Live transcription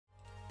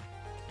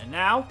And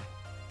now,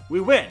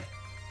 we win.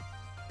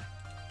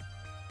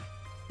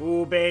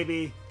 Ooh,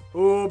 baby.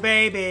 Ooh,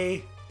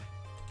 baby.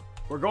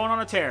 We're going on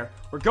a tear.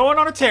 We're going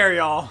on a tear,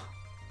 y'all.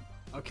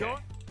 Okay.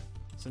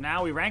 So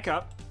now we rank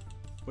up,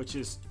 which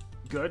is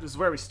good. This is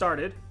where we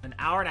started an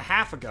hour and a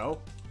half ago.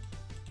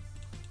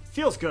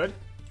 Feels good.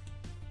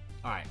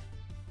 All right.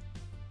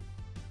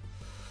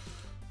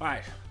 All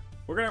right.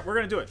 We're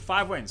gonna do it.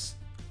 5 wins.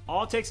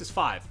 All it takes is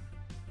 5.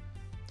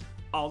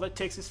 All it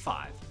takes is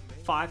 5.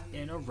 5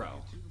 in a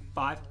row.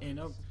 5 in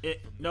a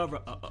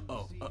row.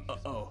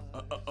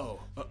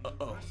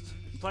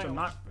 I'm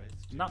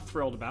not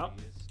thrilled about.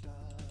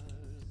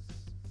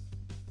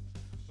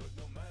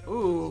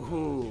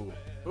 Ooh,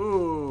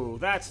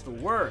 that's the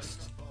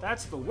worst.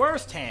 That's the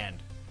worst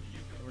hand.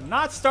 We're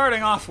not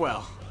starting off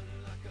well.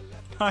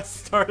 Not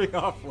starting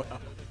off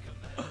well.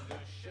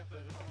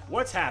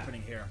 What's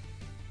happening here?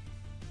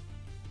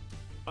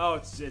 Oh,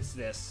 it's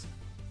this.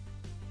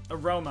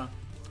 Aroma.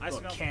 I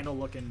smell candle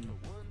looking.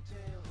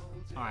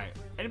 Alright.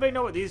 Anybody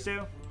know what these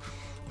do?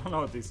 I don't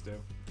know what these do.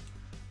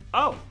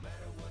 Oh!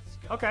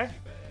 Okay.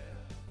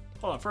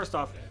 Hold on, first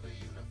off.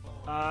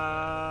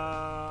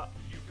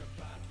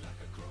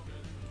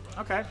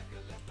 Okay.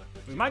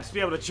 We might just be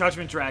able to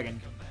Judgment Dragon.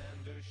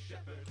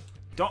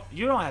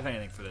 You don't have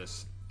anything for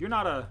this. You're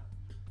not a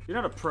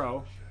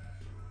pro.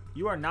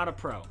 You are not a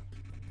pro.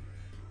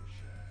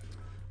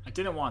 I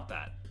didn't want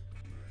that.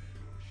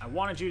 I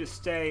wanted you to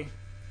stay.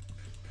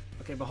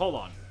 Okay, but hold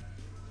on.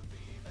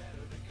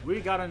 We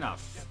got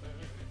enough.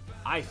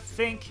 I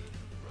think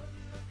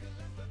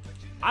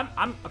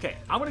I'm okay,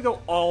 I'm gonna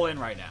go all in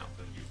right now.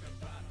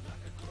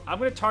 I'm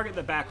gonna target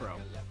the back row.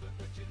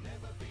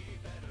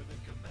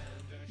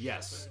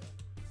 Yes.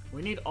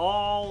 We need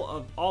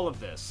all of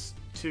this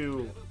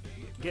to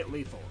get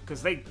lethal.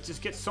 Because they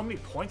just get so many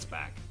points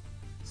back.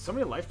 So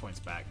many life points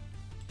back.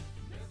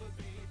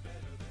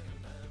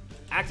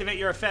 Activate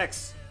your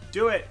effects.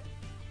 Do it.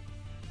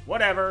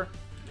 Whatever.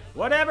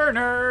 Whatever,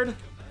 nerd.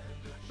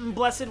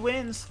 Blessed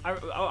wins.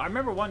 I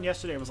remember one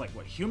yesterday. It was like,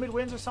 what, humid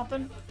wins or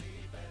something?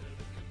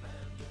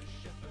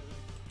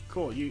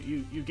 Cool.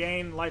 You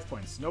gain life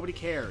points. Nobody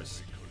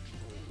cares.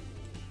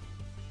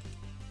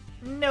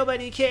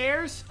 Nobody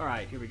cares. All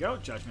right, here we go.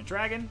 Judgment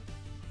Dragon.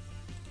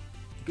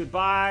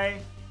 Goodbye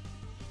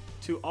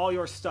to all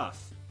your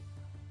stuff.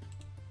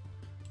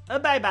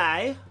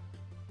 Bye-bye.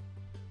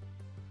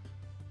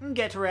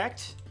 Get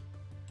wrecked.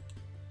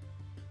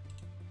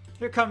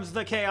 Here comes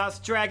the Chaos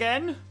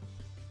Dragon.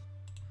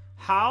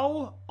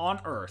 How on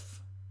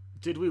earth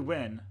did we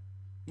win?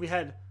 We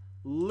had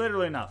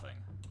literally nothing.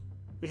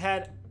 We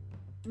had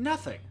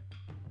nothing.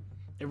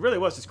 It really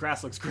was just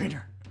grass looks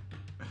greener.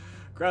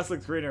 Grass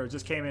looks greener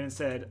just came in and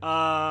said,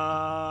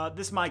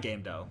 this is my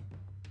game, though.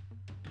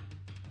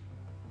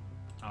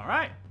 All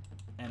right.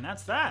 And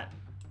that's that.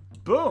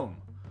 Boom.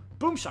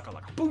 Boom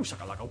shakalaka. Boom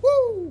shakalaka.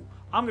 Woo!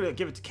 I'm going to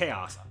give it to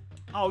Chaos.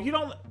 Oh, you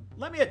don't...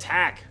 Let me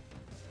attack.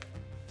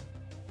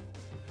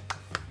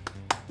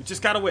 We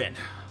just got to win.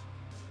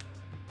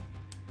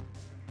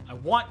 I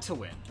want to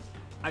win.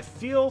 I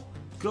feel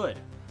good.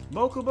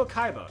 Mokuba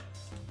Kaiba.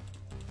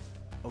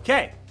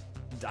 Okay.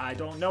 I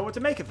don't know what to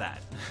make of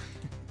that.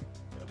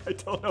 I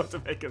don't know what to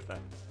make of that.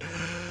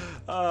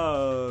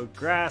 Oh,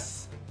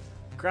 grass.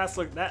 Grass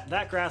look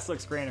that grass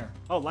looks greener.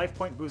 Oh, life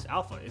point boost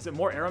alpha. Is it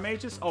more arrow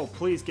mages? Oh,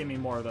 please give me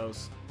more of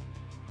those.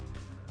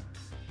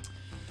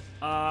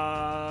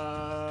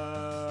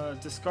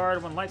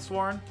 Discard when light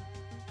sworn.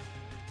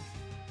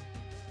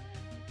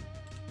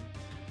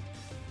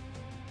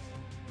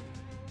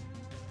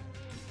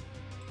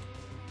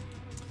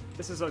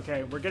 This is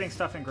okay. We're getting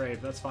stuff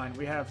engraved. That's fine.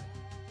 We have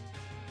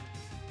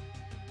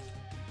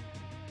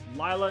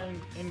Lila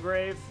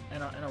engrave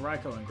and a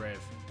Raikou engrave.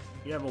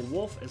 You have a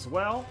wolf as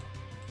well.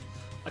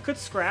 I could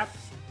scrap.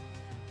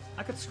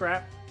 I could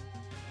scrap.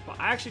 But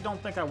I actually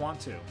don't think I want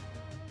to.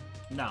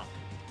 No.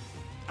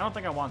 I don't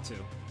think I want to.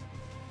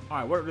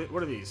 Alright,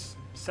 what are these?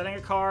 Setting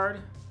a card.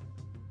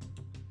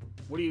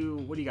 What do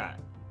you got?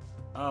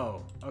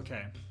 Oh,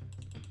 okay.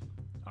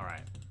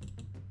 Alright.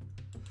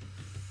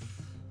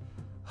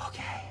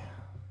 Okay.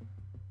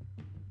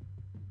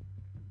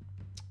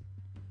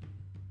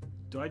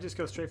 Do I just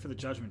go straight for the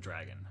Judgment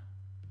Dragon?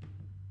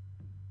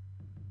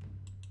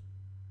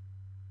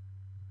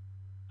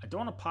 I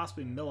don't want to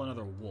possibly mill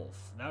another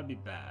wolf. That would be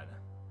bad.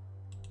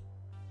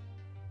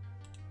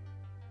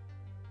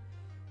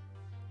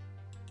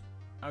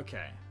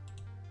 Okay.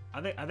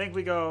 I think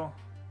we go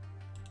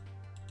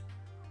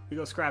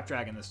Scrap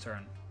Dragon this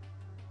turn.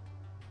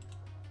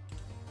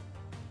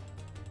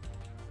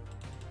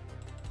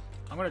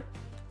 I'm gonna...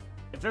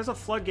 If there's a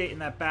floodgate in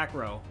that back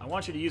row, I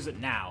want you to use it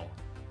now.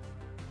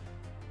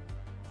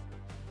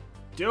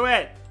 Do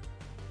it!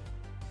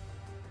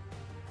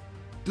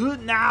 Do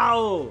it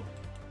now!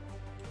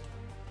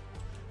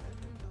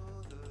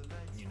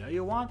 You know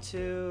you want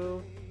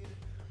to.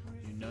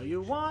 You know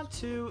you want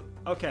to.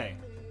 Okay.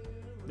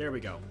 There we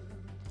go.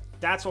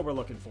 That's what we're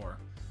looking for.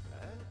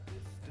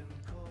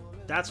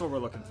 That's what we're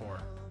looking for.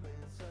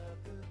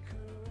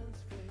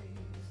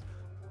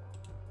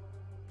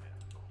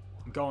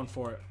 I'm going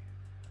for it.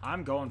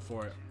 I'm going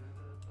for it.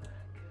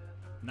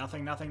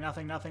 Nothing, nothing,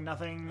 nothing, nothing,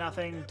 nothing,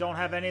 nothing. Don't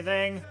have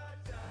anything.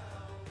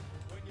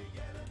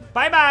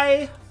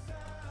 Bye-bye!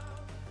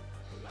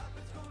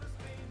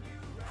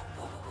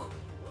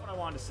 What I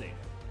wanted to see.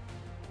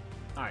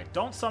 Alright,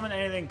 don't summon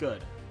anything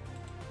good.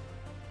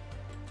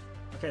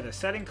 Okay, they're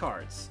setting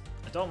cards.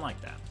 I don't like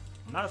that.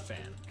 I'm not a fan.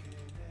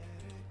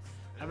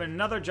 I have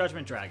another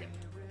Judgment Dragon.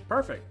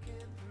 Perfect.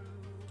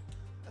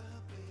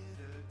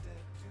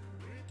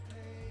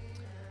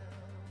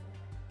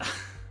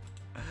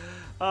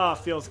 Oh,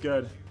 feels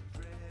good.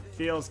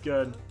 Feels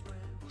good.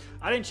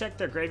 I didn't check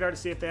their graveyard to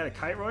see if they had a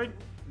Kiteroid,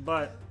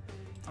 but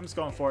I'm just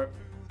going for it.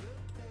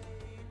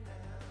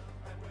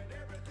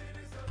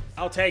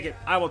 I'll take it.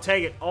 I will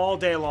take it all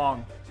day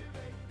long.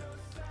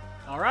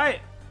 All right.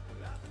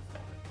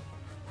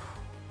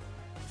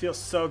 Feels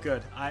so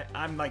good.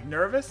 I'm like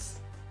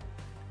nervous,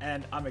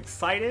 and I'm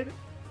excited.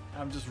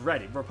 I'm just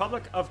ready.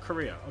 Republic of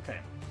Korea. Okay.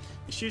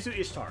 Ishizu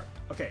Ishtar.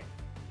 Okay.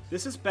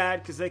 This is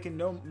bad because they can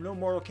no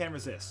mortal can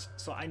resist.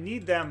 So I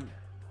need them.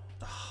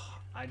 Ugh,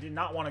 I did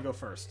not want to go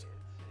first.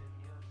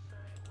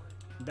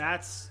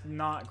 That's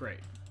not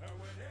great.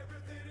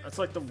 That's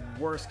like the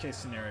worst case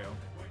scenario.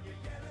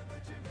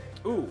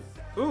 Ooh.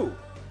 Ooh.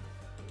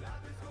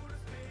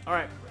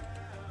 Alright.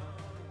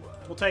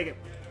 We'll take it.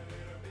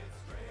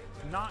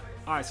 Not.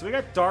 Alright, so we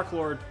got Dark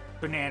Lord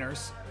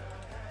Bananas.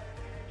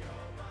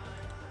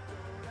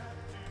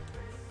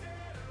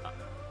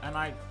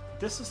 And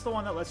this is the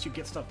one that lets you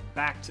get stuff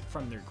back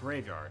from their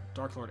graveyard.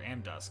 Dark Lord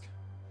Amdusk.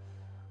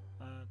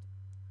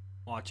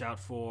 Watch out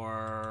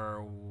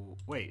for...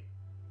 Wait.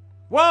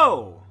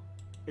 Whoa!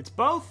 It's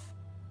both?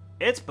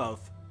 It's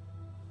both.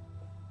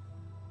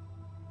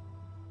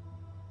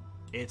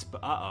 It's...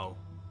 Uh-oh.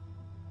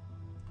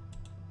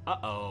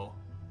 Uh-oh.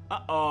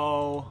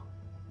 Uh-oh.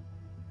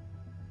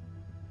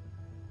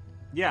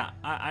 Yeah,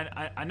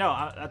 I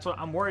know. That's what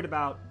I'm worried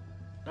about.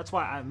 That's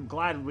why I'm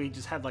glad we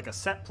just had like a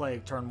set play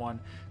turn one,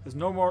 because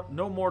no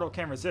mortal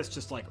can resist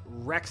just like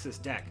wrecks this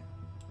deck.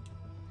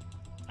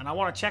 And I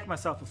want to check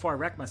myself before I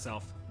wreck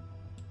myself.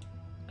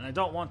 And I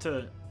don't want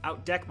to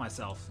outdeck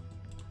myself.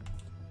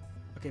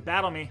 Okay,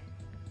 battle me.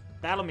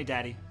 Battle me,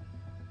 daddy.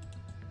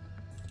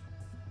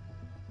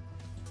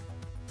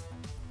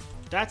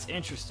 That's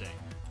interesting.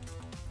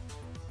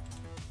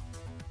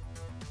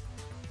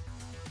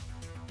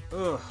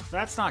 Ugh,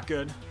 that's not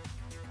good.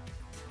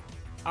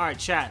 Alright,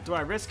 chat. Do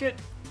I risk it?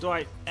 Do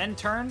I end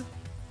turn?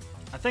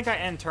 I think I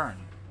end turn.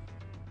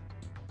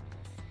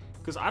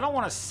 Because I don't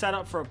want to set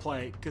up for a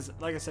play. Because,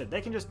 like I said,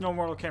 they can just no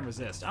mortal can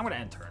resist. I'm going to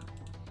end turn.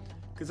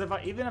 Because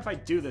even if I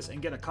do this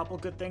and get a couple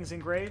good things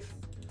engraved,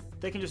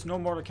 they can just no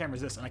mortal can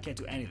resist and I can't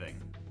do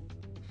anything.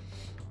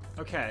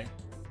 Okay.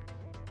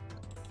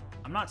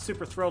 I'm not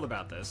super thrilled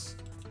about this.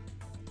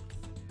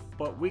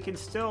 But we can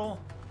still...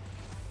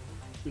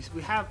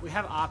 We have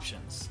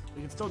options.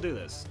 We can still do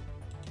this.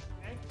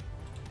 Okay.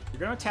 You're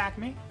going to attack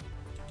me.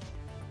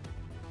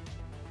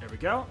 There we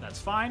go. That's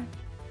fine.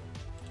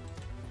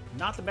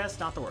 Not the best,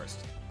 not the worst.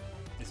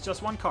 It's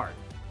just one card.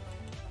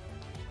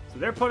 So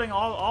they're putting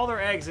all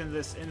their eggs into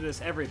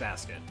this every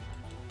basket.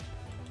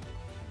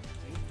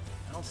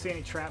 I don't see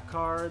any trap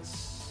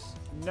cards.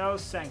 No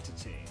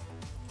sanctity.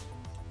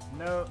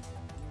 No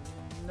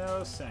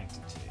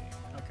sanctity.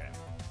 Okay.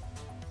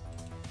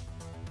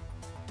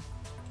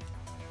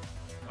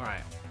 All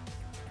right.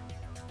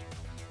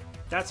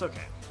 That's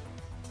okay.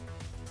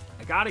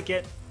 I gotta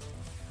get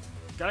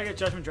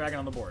Judgment Dragon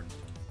on the board.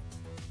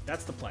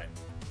 That's the play.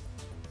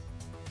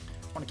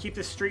 I want to keep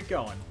this streak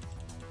going.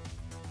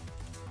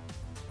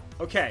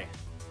 Okay.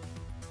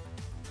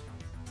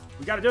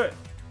 We gotta do it.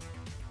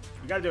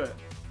 We gotta do it.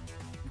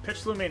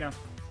 Pitch Lumina.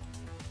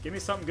 Give me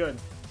something good.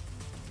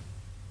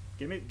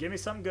 Give me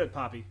something good,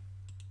 Poppy.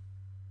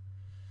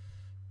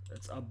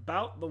 It's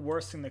about the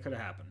worst thing that could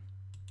have happened.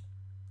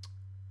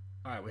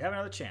 Alright, we have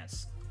another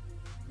chance.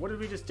 What did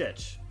we just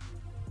ditch?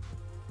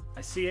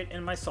 I see it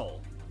in my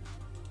soul.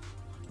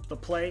 The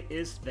play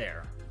is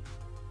there.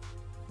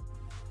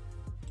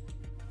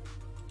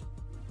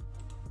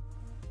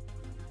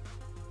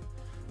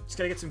 Just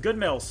gotta get some good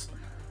mills.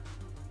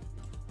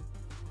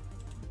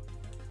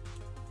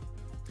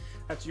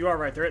 That's, you are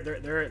right.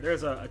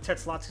 There's a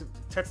Tetzlata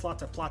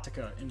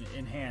Platica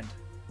in hand.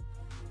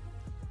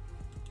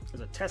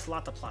 There's a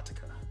Tetzlata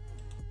Platica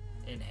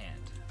in hand.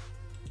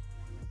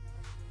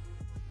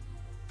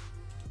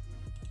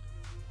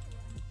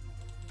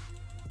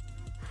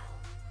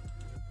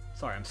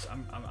 Sorry,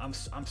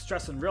 I'm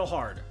stressing real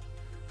hard.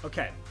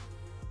 Okay.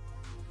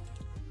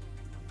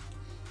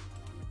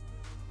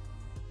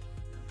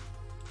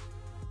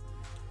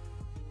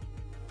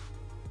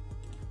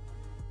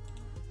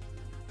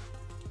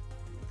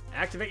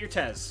 Activate your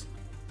Tez.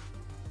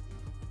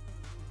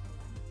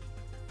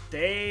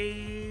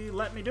 They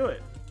let me do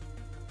it.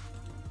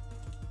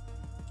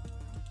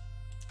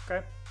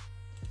 Okay.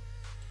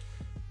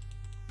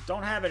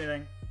 Don't have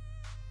anything.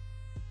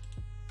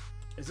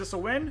 Is this a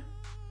win?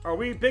 Are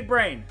we big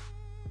brain?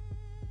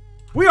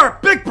 We are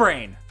big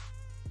brain!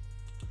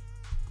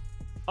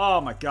 Oh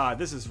my god,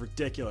 this is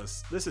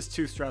ridiculous. This is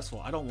too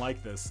stressful. I don't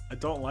like this. I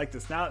don't like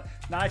this. Now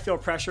I feel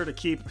pressure to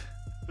keep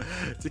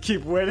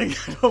winning.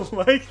 I don't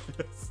like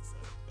this.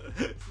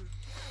 Here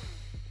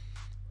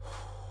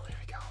we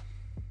go.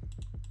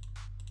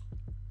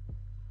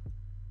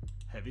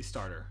 Heavy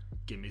starter.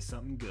 Give me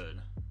something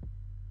good.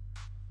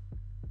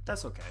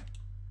 That's okay.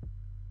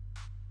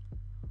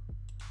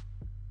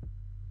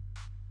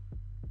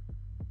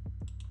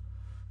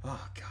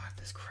 Oh god,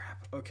 this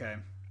crap. Okay.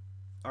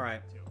 All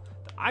right.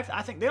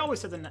 I think they always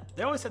said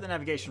the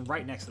navigation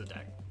right next to the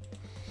deck.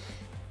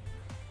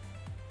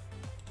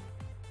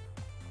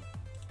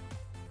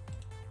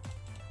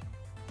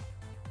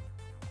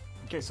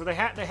 Okay, so they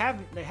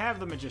have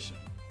the magician.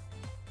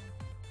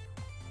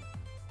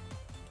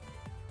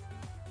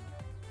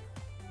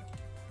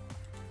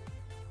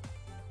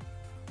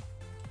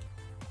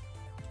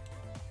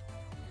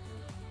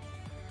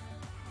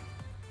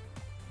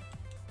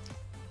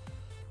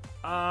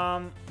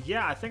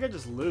 Yeah, I think I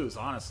just lose,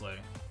 honestly. I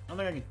don't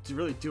think I can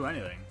really do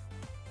anything.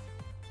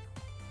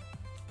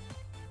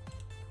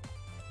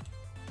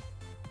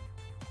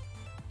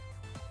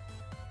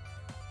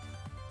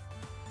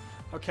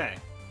 Okay.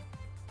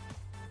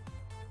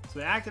 So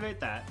they activate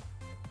that.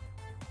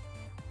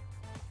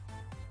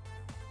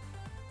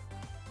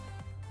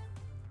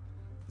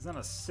 There's not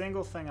a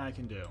single thing I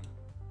can do.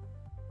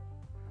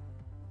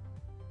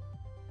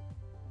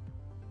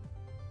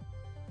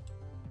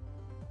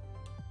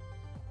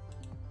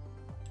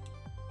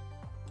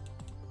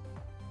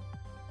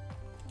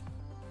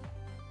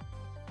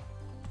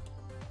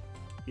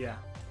 Yeah.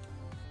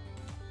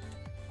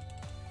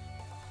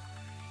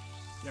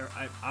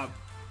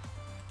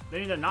 They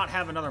need to not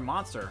have another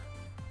monster,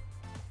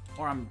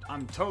 or I'm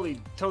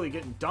totally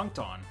getting dunked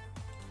on,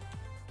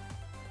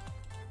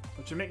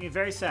 which would make me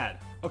very sad.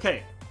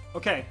 Okay,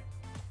 okay.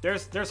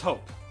 There's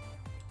hope.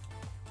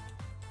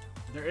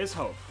 There is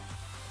hope.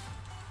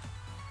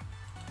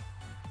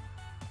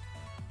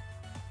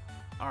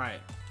 All right.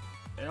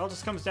 It all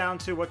just comes down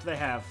to what do they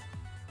have?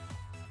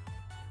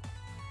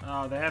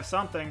 Oh, they have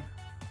something.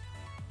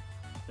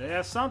 They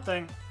have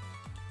something.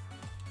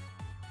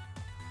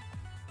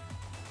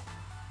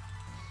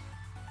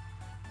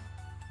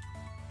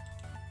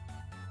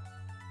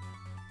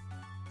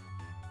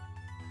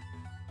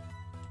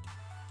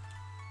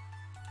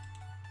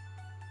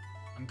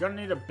 I'm gonna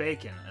need a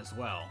bacon as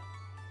well.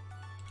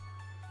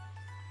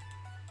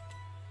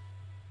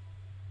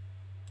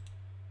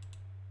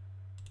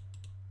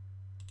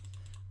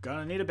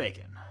 Gonna need a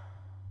bacon.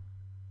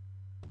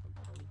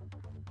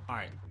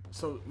 Alright,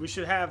 so we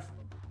should have...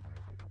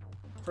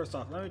 First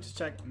off, let me just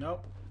check.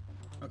 Nope.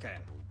 Okay.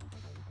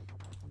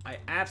 I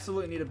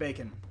absolutely need a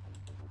bacon.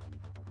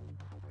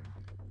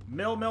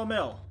 Mill, mill,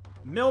 mill.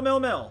 Mill, mill,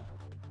 mill.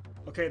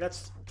 Okay,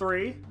 that's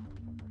 3.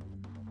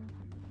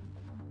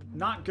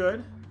 Not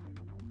good.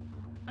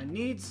 I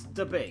needs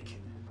the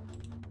bake.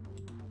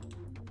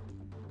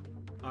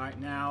 Alright,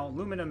 now,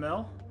 Lumina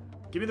Mill.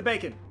 Give me the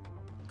bacon.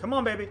 Come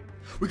on, baby.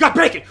 We got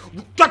bacon!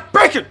 We got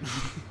bacon!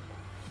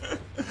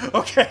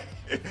 Okay.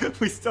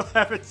 We still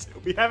have it.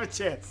 We have a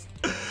chance.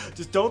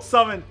 Just don't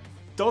summon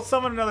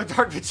another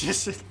Dark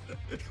Magician.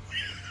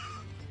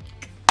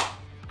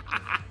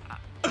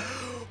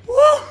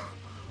 Woo!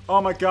 Oh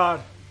my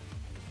god.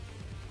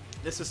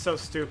 This is so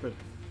stupid.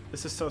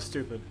 This is so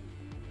stupid.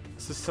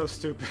 This is so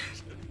stupid.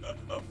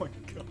 Oh my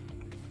god.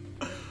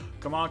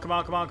 Come on, come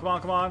on, come on, come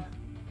on, come on.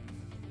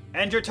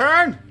 End your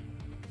turn!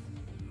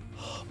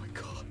 Oh my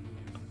god.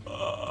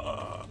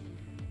 Ah!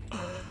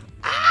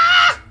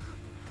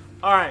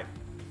 Alright.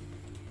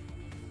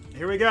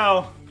 Here we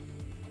go.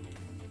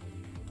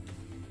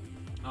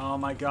 Oh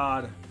my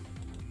god.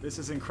 This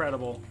is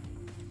incredible.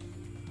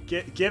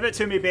 Give it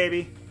to me,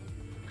 baby.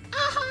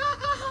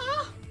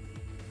 Oh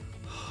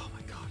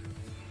my god.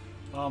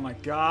 Oh my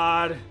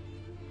god.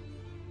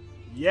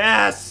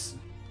 Yes!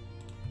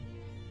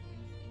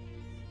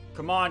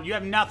 Come on, you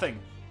have nothing.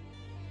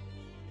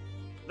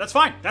 That's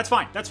fine. That's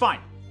fine. That's fine.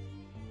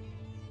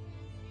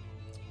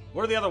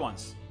 What are the other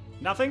ones?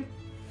 Nothing?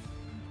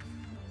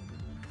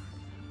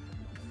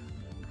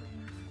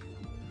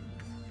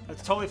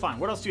 That's totally fine.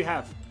 What else do you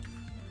have?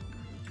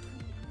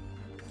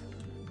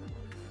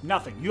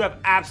 Nothing. You have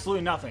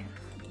absolutely nothing.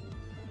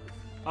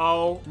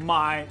 Oh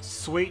my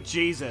sweet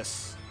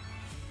Jesus.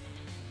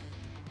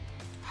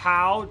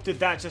 How did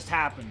that just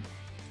happen?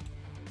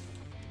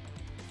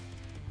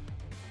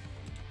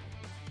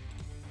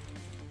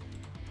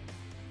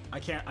 I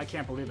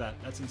can't believe that.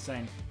 That's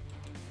insane.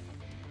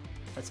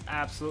 That's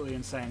absolutely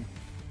insane.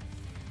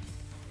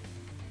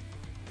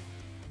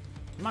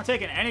 I'm not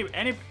taking any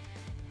I'm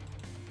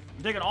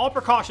taking all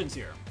precautions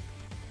here.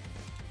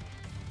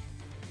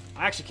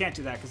 I actually can't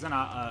do that because then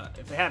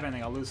if they have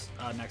anything, I'll lose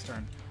next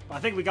turn. But I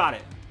think we got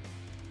it.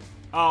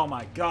 Oh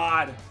my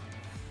god.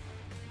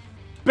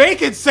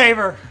 Bacon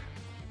Saver!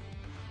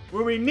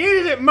 Where we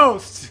needed it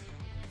most!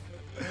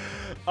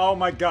 Oh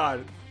my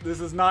god.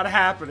 This is not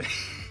happening.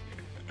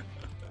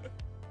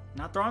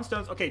 Not throwing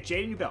stones. Okay,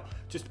 Jade and Yubel.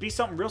 Just be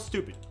something real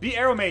stupid. Be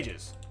Arrow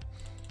Mages.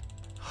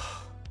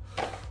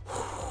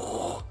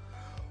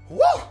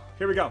 Woo!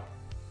 Here we go.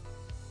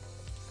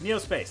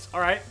 Neospace.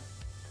 All right.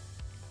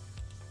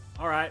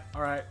 All right.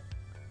 All right.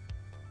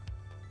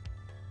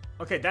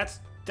 Okay, that's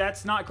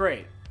not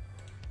great,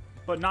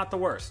 but not the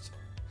worst.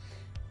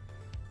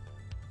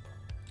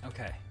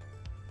 Okay.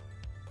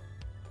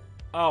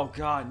 Oh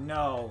God,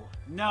 no,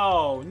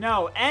 no,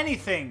 no!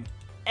 Anything,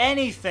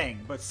 anything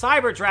but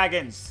Cyber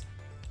Dragons.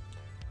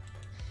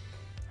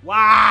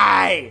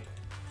 Why?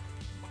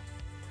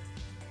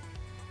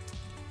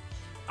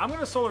 I'm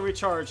gonna Solar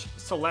Recharge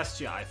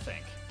Celestia, I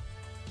think.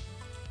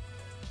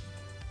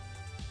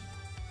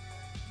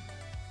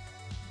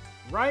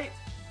 Right?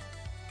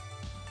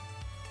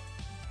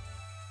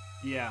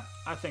 Yeah,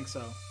 I think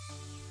so.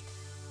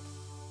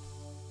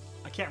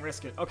 I can't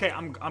risk it. Okay,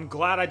 I'm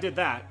glad I did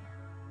that.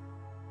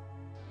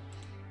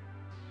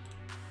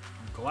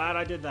 I'm glad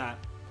I did that.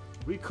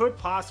 We could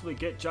possibly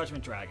get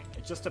Judgment Dragon.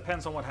 It just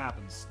depends on what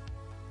happens.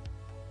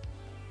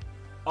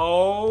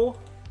 Oh,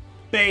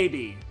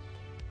 baby.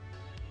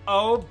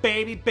 Oh,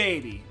 baby,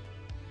 baby.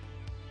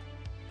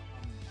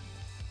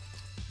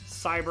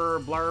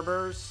 Cyber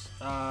Blurbers.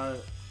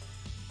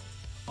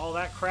 All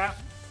that crap.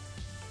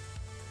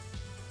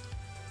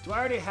 Do I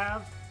already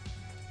have...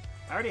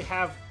 I already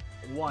have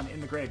one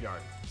in the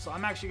graveyard. So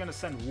I'm actually going to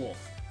send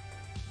Wolf.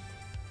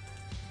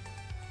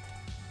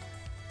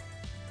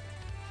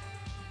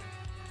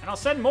 And I'll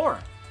send more.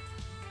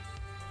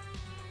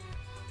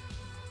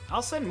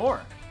 I'll send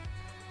more.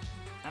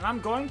 And I'm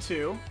going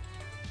to...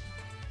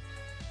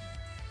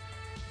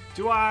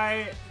 Do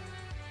I...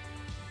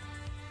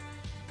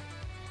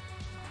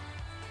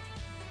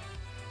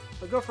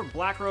 I'll go for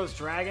Black Rose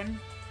Dragon.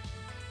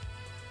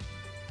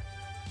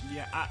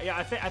 Yeah,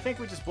 I think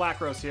we just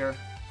Black Rose here.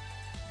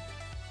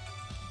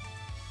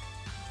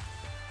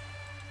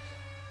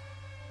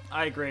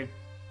 I agree.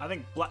 I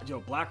think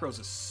Black Rose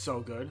is so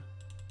good.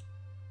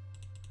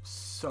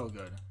 So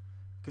good.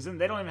 Because then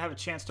they don't even have a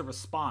chance to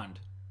respond.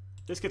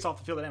 This gets off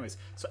the field anyways.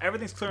 So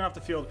everything's clearing off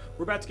the field.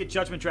 We're about to get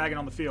Judgment Dragon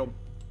on the field.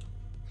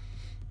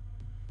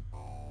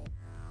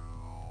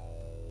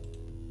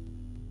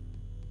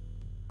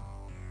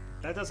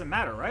 That doesn't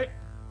matter, right?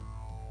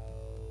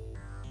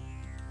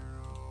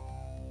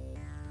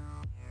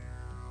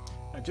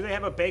 Now, do they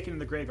have a Bacon in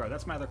the graveyard?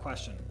 That's my other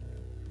question.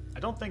 I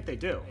don't think they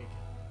do.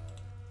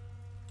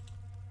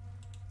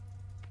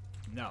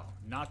 No,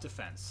 not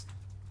defense.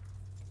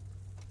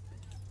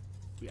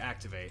 We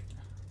activate.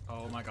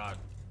 Oh my god.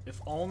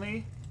 If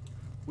only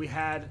we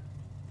had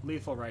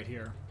lethal right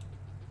here.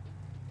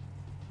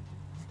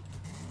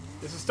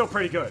 This is still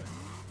pretty good.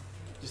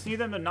 Just need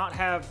them to not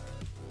have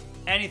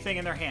anything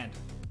in their hand.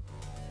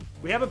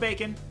 We have a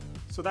Bacon,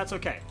 so that's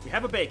okay. We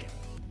have a Bacon.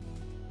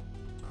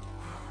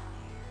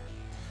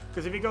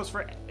 Because if he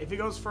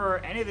goes for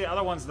any of the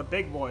other ones, the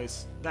big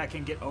boys that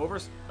can get over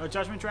a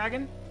Judgment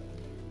Dragon,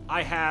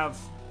 I have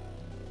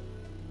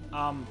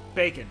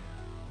Bacon.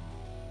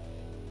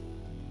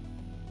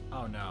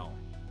 Oh no.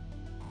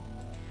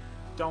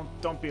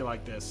 Don't be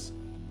like this.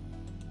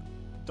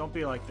 Don't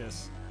be like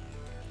this.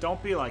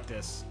 Don't be like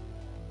this.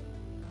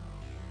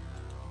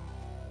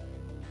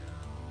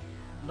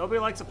 Nobody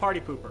likes a party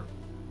pooper.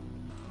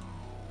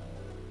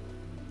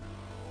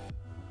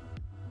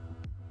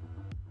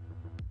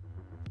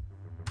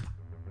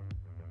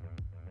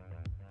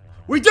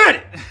 We did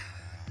it!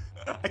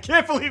 I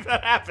can't believe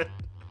that happened.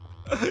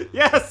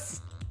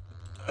 Yes!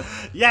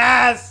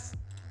 Yes!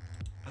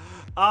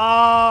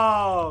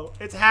 Oh,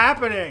 it's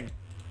happening.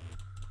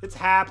 It's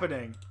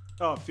happening.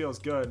 Oh, it feels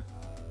good.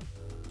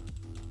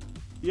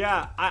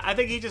 Yeah, I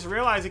think he just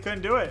realized he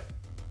couldn't do it.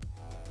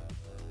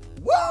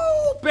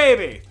 Woo,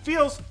 baby!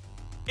 Feels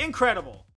incredible.